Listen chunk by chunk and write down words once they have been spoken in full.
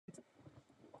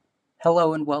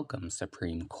Hello and welcome,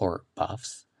 Supreme Court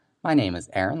buffs. My name is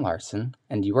Aaron Larson,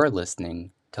 and you are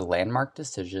listening to Landmark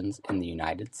Decisions in the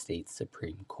United States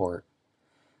Supreme Court.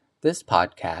 This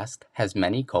podcast has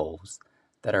many goals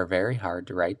that are very hard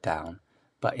to write down,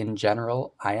 but in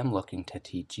general, I am looking to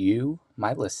teach you,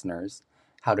 my listeners,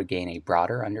 how to gain a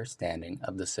broader understanding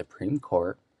of the Supreme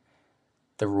Court,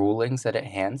 the rulings that it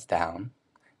hands down,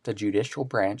 the judicial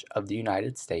branch of the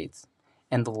United States,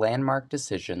 and the landmark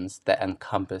decisions that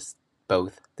encompass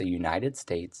both the United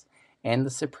States and the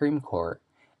Supreme Court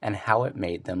and how it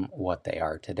made them what they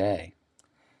are today.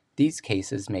 These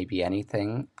cases may be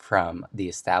anything from the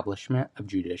establishment of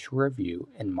judicial review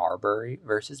in Marbury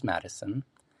versus Madison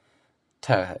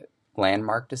to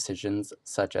landmark decisions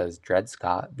such as Dred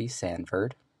Scott v.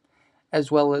 Sanford,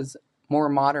 as well as more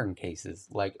modern cases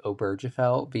like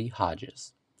Obergefell v.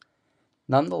 Hodges.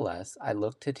 Nonetheless, I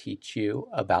look to teach you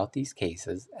about these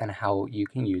cases and how you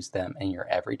can use them in your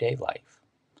everyday life.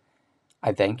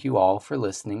 I thank you all for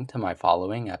listening to my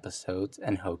following episodes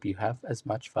and hope you have as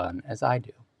much fun as I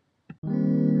do.